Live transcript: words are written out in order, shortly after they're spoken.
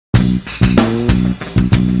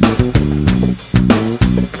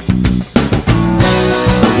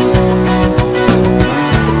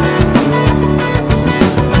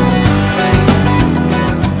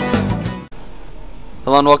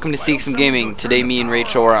and welcome to cxmgaming. Today me and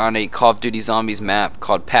Rachel are on a Call of Duty Zombies map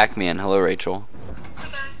called Pacman. Hello Rachel.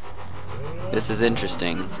 This is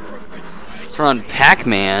interesting. So we're on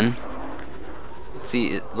Pacman. See,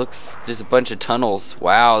 it looks, there's a bunch of tunnels.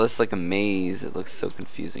 Wow, this is like a maze. It looks so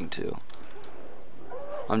confusing too.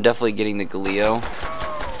 I'm definitely getting the Galileo.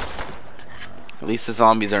 At least the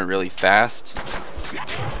zombies aren't really fast.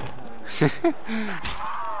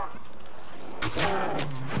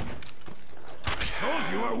 Told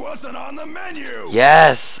you I wasn't on the menu.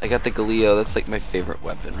 Yes, I got the Galileo. That's like my favorite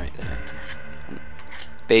weapon right there.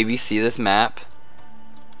 Baby, see this map?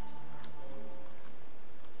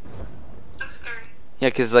 Looks scary.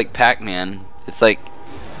 Yeah, cause like Pac-Man, it's like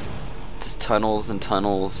just tunnels and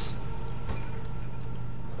tunnels,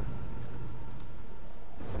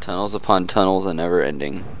 tunnels upon tunnels, and never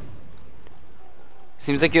ending.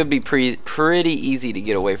 Seems like it would be pretty easy to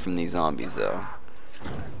get away from these zombies, though.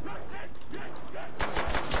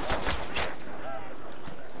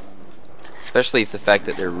 Especially if the fact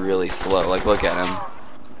that they're really slow. Like, look at them.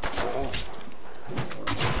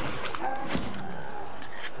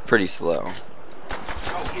 Pretty slow. Go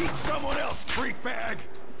eat someone else, freak bag.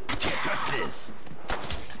 Can't touch this.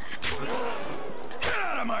 Get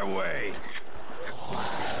out of my way.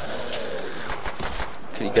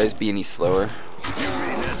 Could you guys be any slower? You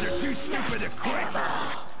meanheads are too stupid to quit.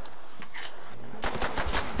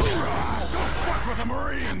 Don't fuck with a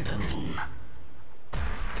Marine. I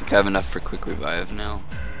think I have enough for quick revive now.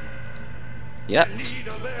 Yep.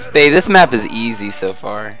 Babe, this map is easy so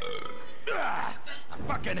far. I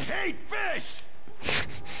fucking hate fish.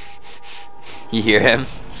 You hear him?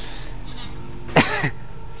 I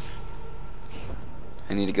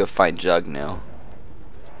need to go find Jug now.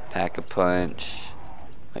 Pack a punch.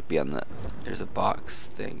 Might be on the... There's a box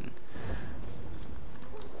thing.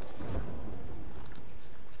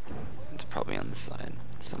 It's probably on the side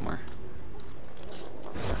somewhere.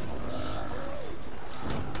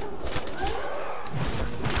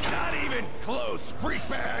 Not even close, freak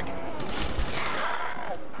bag.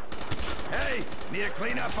 Hey, need to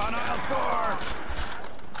clean up on aisle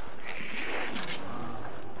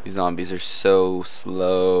 4. These zombies are so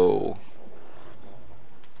slow.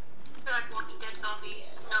 They're like Walking Dead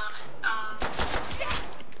zombies, not,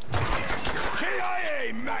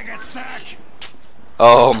 KIA, maggot sack.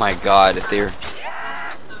 Oh my god, if they're...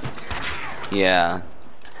 so scary. Yeah.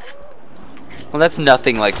 Well, that's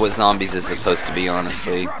nothing like what Zombies is supposed to be,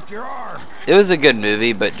 honestly. Dropped your arm. It was a good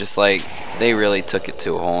movie, but just like, they really took it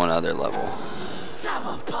to a whole other level.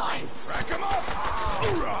 Double points. Rack 'em up.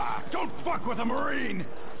 Hoorah! Don't fuck with a Marine.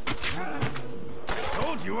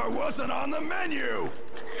 Told you I wasn't on the menu.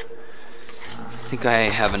 I think I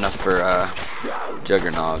have enough for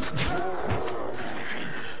Juggernog.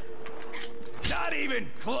 Not even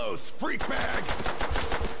close, freak bag.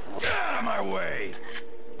 Get out of my way.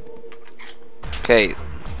 Okay,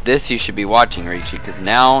 this you should be watching, Richie, because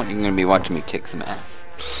now you're gonna be watching me kick some ass.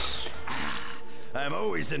 I'm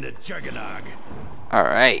always into Juggernog.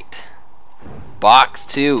 Alright. Box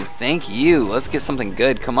 2, thank you. Let's get something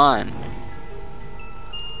good, come on.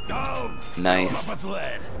 Oh, Nice. fill 'em up with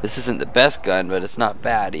lead. This isn't the best gun, but it's not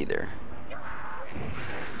bad either.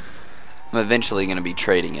 I'm eventually gonna be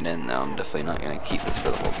trading it in, though. I'm definitely not gonna keep this for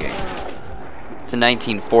the whole game. It's a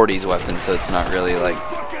 1940s weapon, so it's not really like...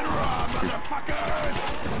 Fucking raw, motherfuckers.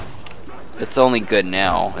 It's only good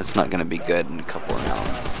now. It's not gonna be good in a couple of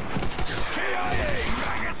rounds. KIA,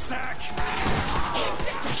 maggot sack.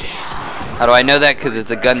 How do I know that? Because it's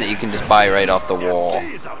a gun that you can just buy right off the wall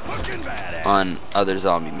He's a fucking badass. on other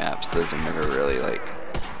zombie maps. Those are never really, like,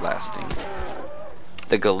 lasting.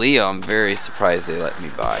 The Galileo, I'm very surprised they let me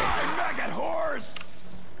buy. Maggot whores.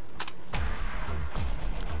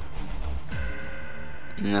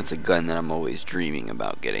 And that's a gun that I'm always dreaming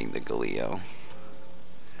about getting, the Galileo.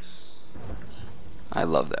 I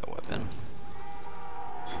love that weapon.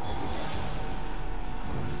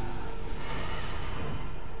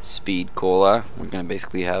 Speed cola. We're gonna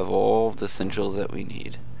basically have all of the essentials that we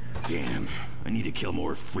need. Damn, I need to kill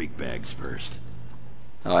more freak bags first.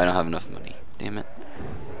 Oh, I don't have enough money. Damn it.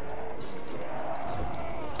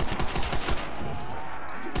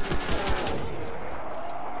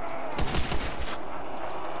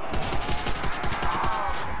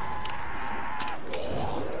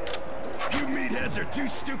 You meatheads are too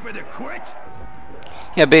stupid to quit.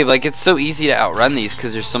 Yeah, babe, like, it's so easy to outrun these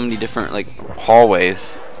because there's so many different, like,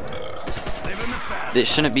 hallways. Living the fast. It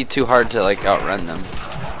shouldn't be too hard to, like, outrun them.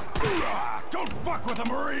 Hoorah! Don't fuck with a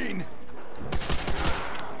Marine.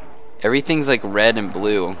 Everything's, like, red and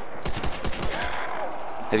blue.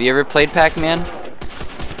 Have you ever played Pac-Man?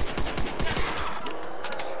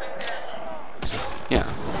 Yeah.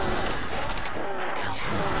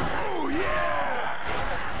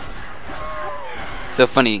 so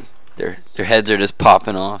funny. Their heads are just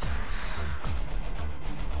popping off.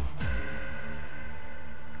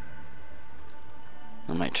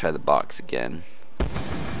 I might try the box again.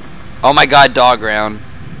 Oh my god, dog round.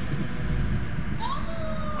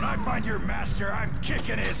 When I find your master, I'm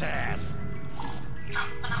kicking his ass. No,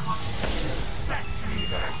 but not one. Fetch me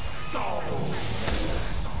the soul.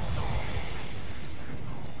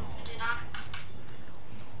 Did not.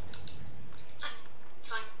 I'm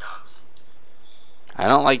killing dogs. I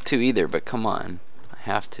don't like to either, but come on. I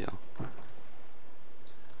have to. No,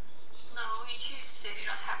 you choose to. You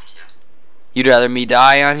don't have to. You'd rather me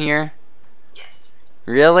die on here? Yes.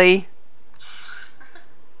 Really?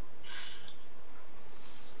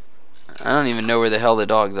 I don't even know where the hell the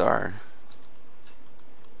dogs are.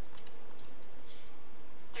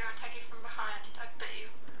 They're attacking from behind. I bet you.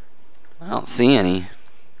 I don't see any.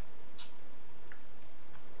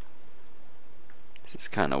 This is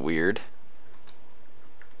kind of weird.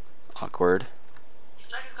 Awkward. I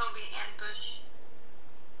feel like it's gonna be an ambush.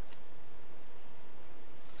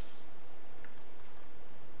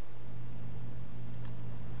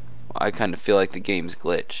 Well, I kind of feel like the game's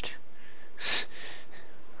glitched.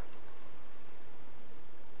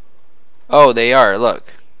 Oh, they are,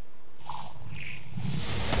 look.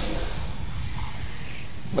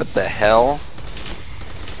 What the hell?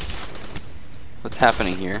 What's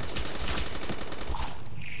happening here?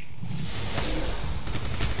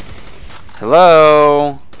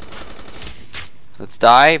 Hello? Let's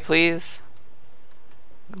die, please.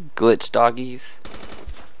 Glitch doggies.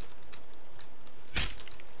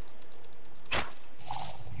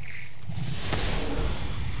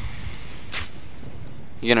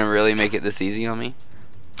 You gonna really make it this easy on me?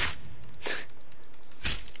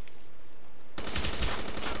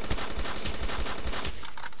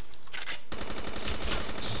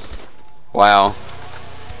 Wow.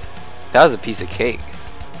 That was a piece of cake.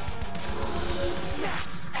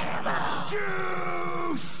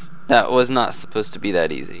 Juice. That was not supposed to be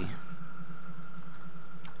that easy.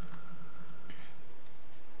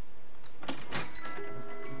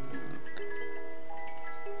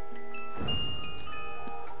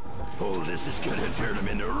 Oh, this is gonna turn him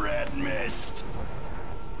into red mist.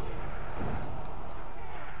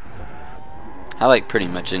 I like pretty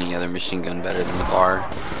much any other machine gun better than the bar.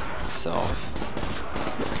 So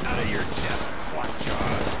Out of your depth, slapjaw.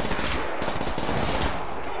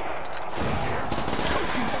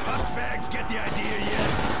 Don't you puss bags get the idea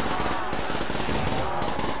yet?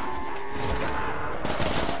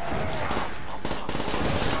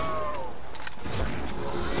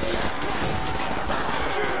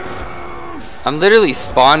 I'm literally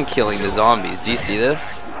spawn killing the zombies. Do you see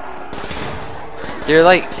this? They're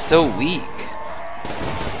like so weak.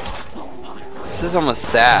 This is almost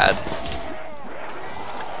sad.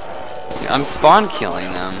 I'm spawn killing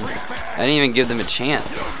them. I didn't even give them a chance.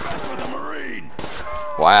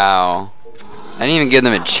 Wow. I didn't even give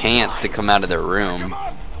them a chance to come out of their room.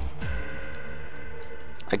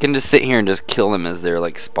 I can just sit here and just kill them as they're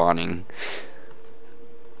like spawning.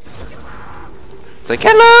 It's like,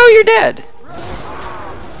 hello, you're dead.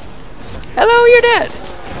 Hello, you're dead.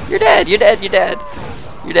 You're dead, you're dead, you're dead.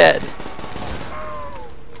 You're dead.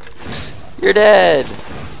 You're dead.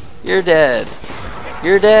 You're dead.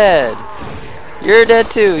 You're dead. You're dead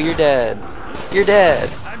too. You're dead. You're dead.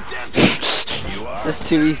 Is this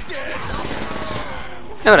too easy?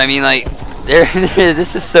 No, but I mean, like,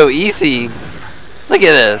 this is so easy. Look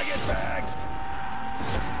at this.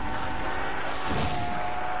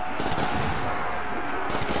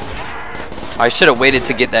 I should have waited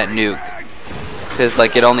to get that nuke, because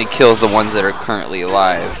like it only kills the ones that are currently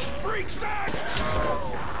alive.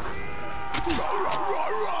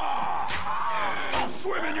 I'll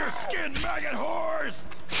swim in your skin, maggot whores.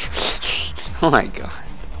 Oh my god.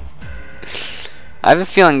 I have a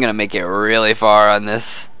feeling I'm gonna make it really far on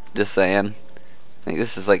this. Just saying. I think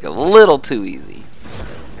this is like a little too easy.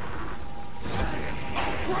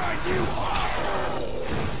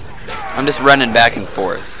 I'm just running back and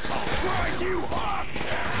forth.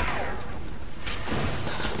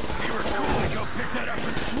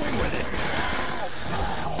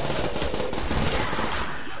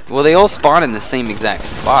 Well, they all spawn in the same exact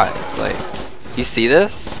spot. It's like, you see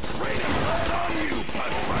this?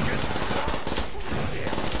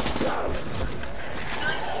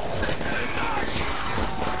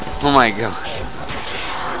 Oh my gosh.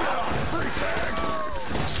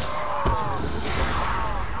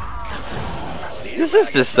 This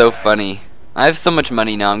is just so funny. I have so much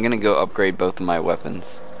money now, I'm gonna go upgrade both of my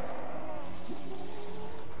weapons.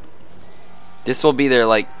 This will be their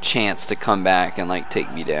like chance to come back and like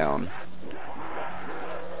take me down.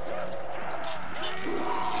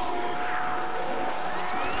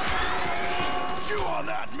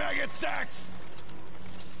 insects!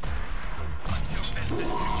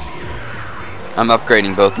 I'm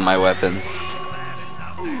upgrading both of my weapons.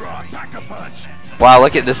 Hoorah, pack a punch! Wow,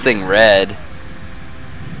 look at this thing red.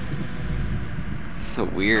 So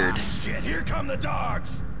weird. Shit, here come the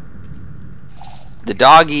dogs! The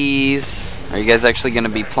doggies. Are you guys actually going to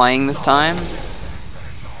be playing this time?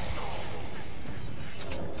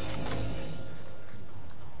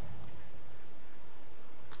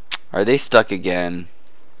 Are they stuck again?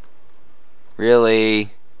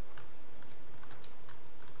 Really?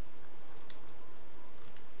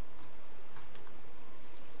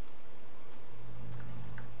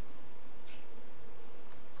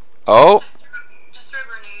 Oh! Just throw a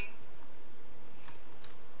grenade.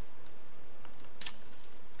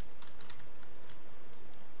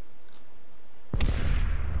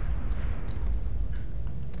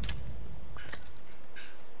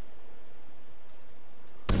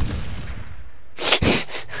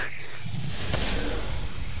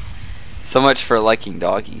 So much for liking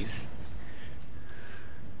doggies.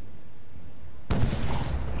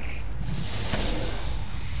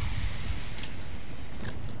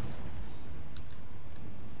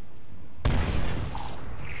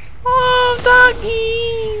 Oh,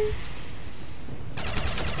 doggy!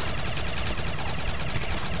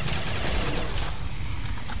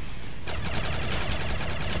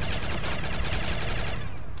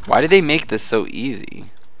 Why did they make this so easy?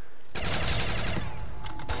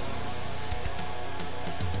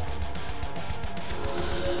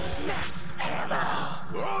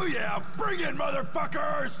 Oh yeah, bring it,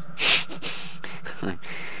 motherfuckers!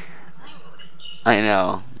 I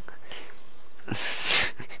know.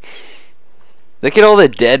 Look at all the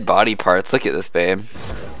dead body parts. Look at this, babe.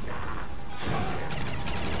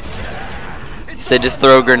 Said just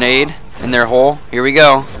throw a grenade in their hole. Here we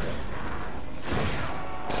go.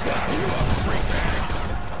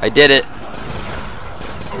 I did it.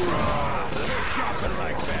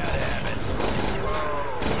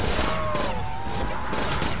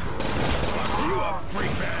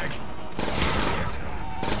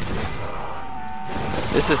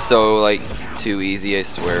 This is so, like, too easy, I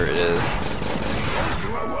swear it is.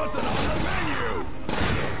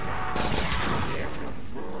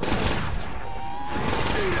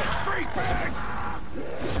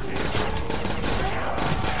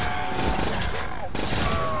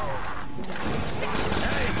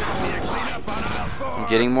 I'm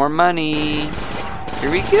getting more money.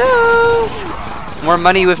 Here we go. More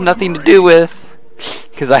money with nothing to do with.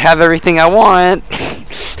 Because I have everything I want.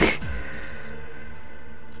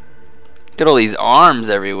 Look at all these arms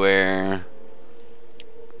everywhere.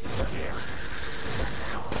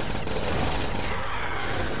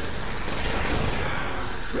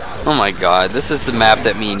 Oh my god, this is the map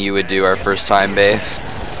that me and you would do our first time, babe.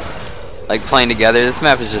 Like playing together, this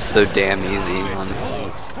map is just so damn easy, honestly.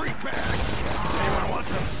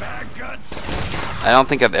 I don't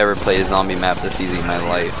think I've ever played a zombie map this easy in my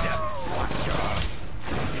life.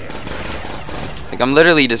 Like, I'm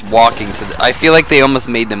literally just walking to the... I feel like they almost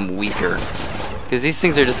made them weaker. Because these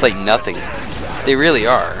things are just like nothing. They really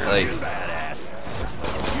are. Like,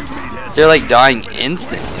 they're like dying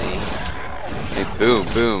instantly. Like, boom,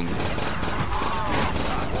 boom.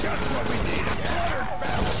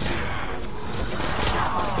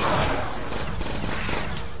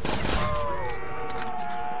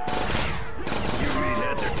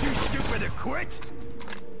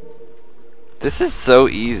 This is so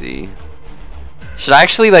easy. Should I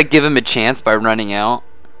actually like give him a chance by running out?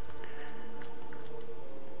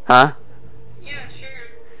 Huh? Yeah, sure.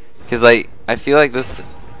 Cause like I feel like this.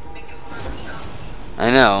 Make it more of a show.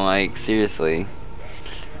 I know, like seriously.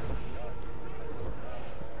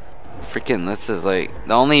 Freaking, this is like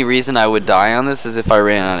the only reason I would die on this is if I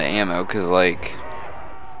ran out of ammo. Cause like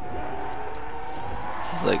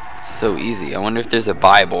this is like so easy. I wonder if there's a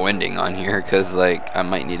Bible ending on here. Cause like I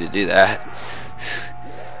might need to do that.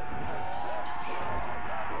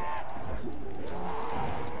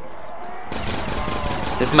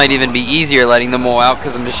 This might even be easier letting them all out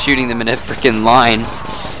because I'm just shooting them in a freaking line. Get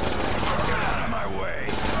out of my way.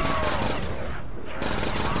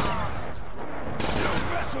 Don't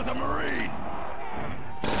mess with a Marine.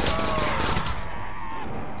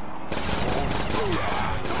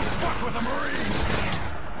 Don't fuck with a Marine.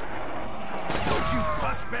 Don't you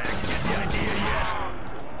puss bags get the idea yet?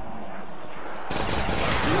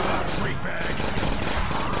 Freak bag.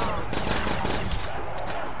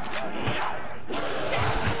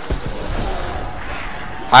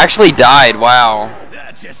 I actually died, wow.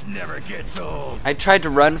 That just never gets old. I tried to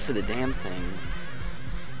run for the damn thing.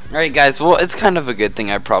 Alright guys, well it's kind of a good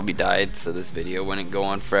thing I probably died so this video wouldn't go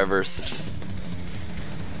on forever. So just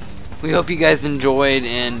We hope you guys enjoyed,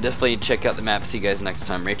 and definitely check out the map. See you guys next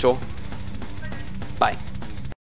time. Rachel?